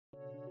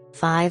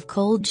5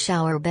 Cold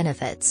shower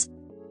benefits.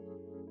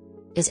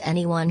 Is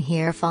anyone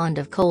here fond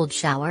of cold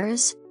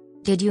showers?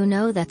 Did you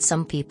know that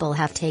some people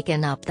have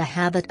taken up the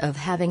habit of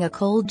having a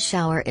cold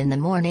shower in the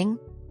morning?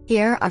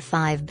 Here are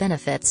 5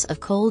 benefits of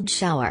cold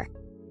shower.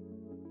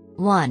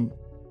 1.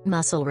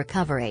 Muscle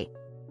recovery.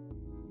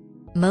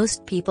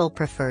 Most people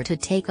prefer to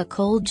take a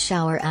cold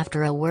shower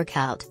after a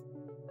workout.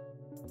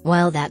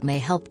 While that may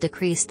help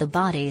decrease the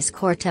body's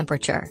core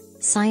temperature,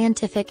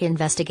 scientific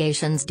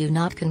investigations do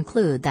not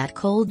conclude that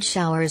cold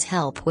showers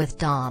help with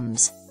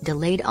DOMS,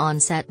 delayed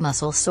onset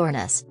muscle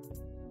soreness.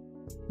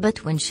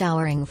 But when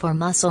showering for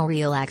muscle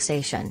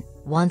relaxation,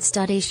 one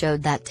study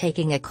showed that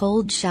taking a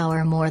cold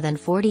shower more than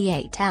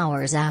 48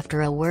 hours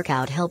after a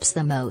workout helps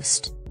the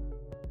most.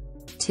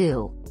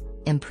 2.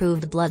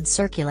 Improved blood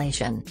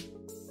circulation.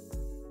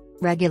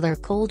 Regular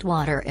cold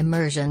water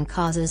immersion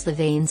causes the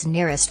veins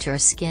nearest your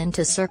skin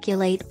to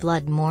circulate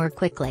blood more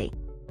quickly.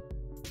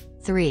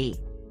 3.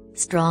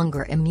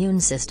 Stronger immune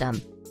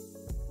system.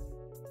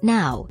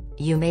 Now,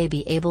 you may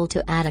be able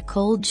to add a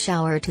cold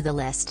shower to the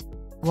list.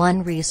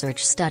 One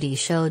research study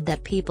showed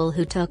that people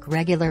who took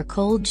regular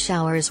cold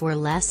showers were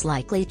less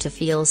likely to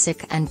feel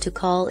sick and to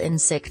call in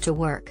sick to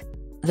work.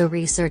 The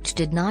research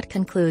did not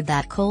conclude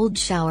that cold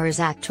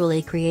showers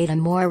actually create a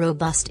more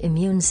robust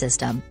immune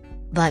system.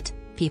 But,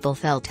 people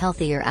felt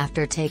healthier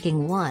after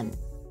taking one.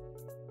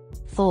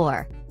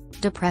 4.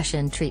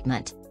 Depression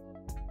treatment.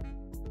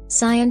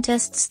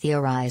 Scientists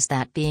theorize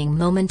that being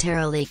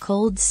momentarily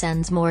cold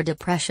sends more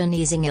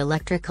depression-easing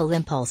electrical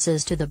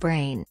impulses to the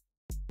brain.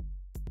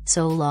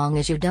 So long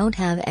as you don't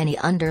have any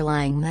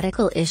underlying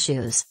medical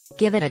issues,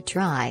 give it a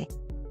try.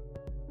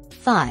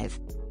 5.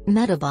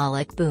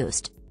 Metabolic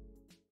boost.